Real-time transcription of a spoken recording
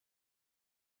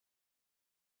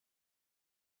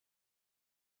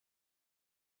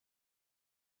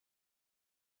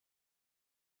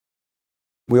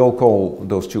We all call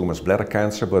those tumors bladder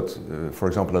cancer, but for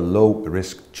example, a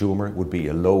low-risk tumor would be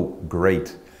a low-grade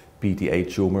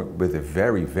PTA tumor with a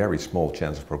very, very small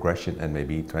chance of progression and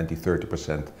maybe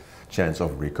 20–30% chance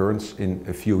of recurrence in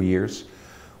a few years,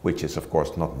 which is of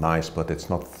course not nice, but it's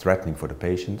not threatening for the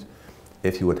patient.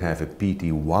 If you would have a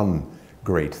PT1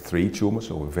 grade 3 tumor,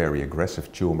 so a very aggressive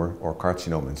tumor, or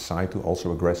carcinoma in situ,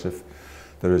 also aggressive,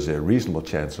 there is a reasonable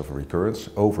chance of a recurrence,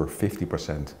 over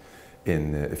 50%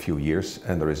 in a few years,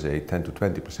 and there is a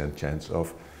 10–20% chance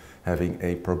of having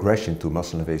a progression to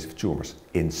muscle-invasive tumors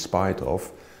in spite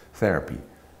of therapy.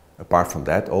 Apart from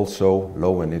that, also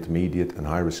low and intermediate and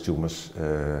high-risk tumors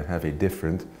have a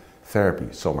different therapy.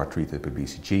 Some are treated with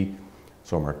BCG,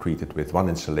 some are treated with one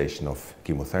installation of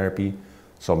chemotherapy,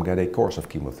 some get a course of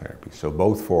chemotherapy. So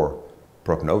both for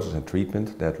prognosis and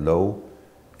treatment, that low,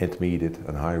 intermediate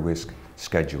and high-risk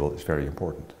schedule is very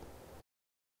important.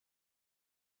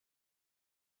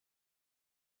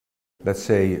 Let's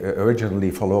say originally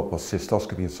follow-up was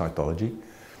cystoscopy and cytology.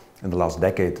 In the last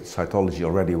decade, cytology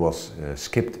already was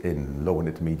skipped in low and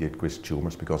intermediate risk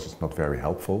tumors because it's not very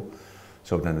helpful.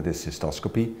 So then it is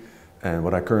cystoscopy. And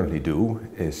what I currently do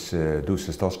is do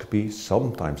cystoscopy,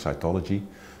 sometimes cytology,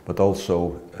 but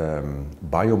also a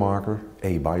biomarker.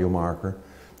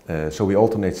 So we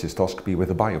alternate cystoscopy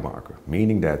with a biomarker,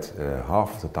 meaning that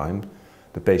half of the time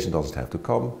the patient doesn't have to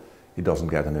come, he doesn't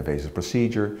get an invasive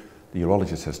procedure, the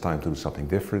urologist has time to do something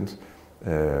different.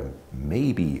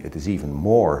 Maybe it is even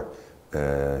more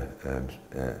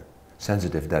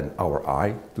sensitive than our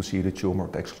eye to see the tumor,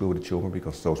 to exclude the tumor,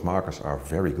 because those markers are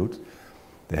very good.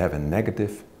 They have a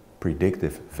negative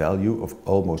predictive value of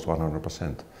almost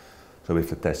 100%. So if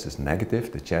the test is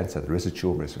negative, the chance that there is a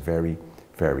tumor is very,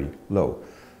 very low.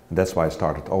 And that's why I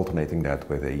started alternating that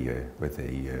with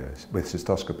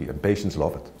cystoscopy, and patients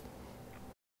love it.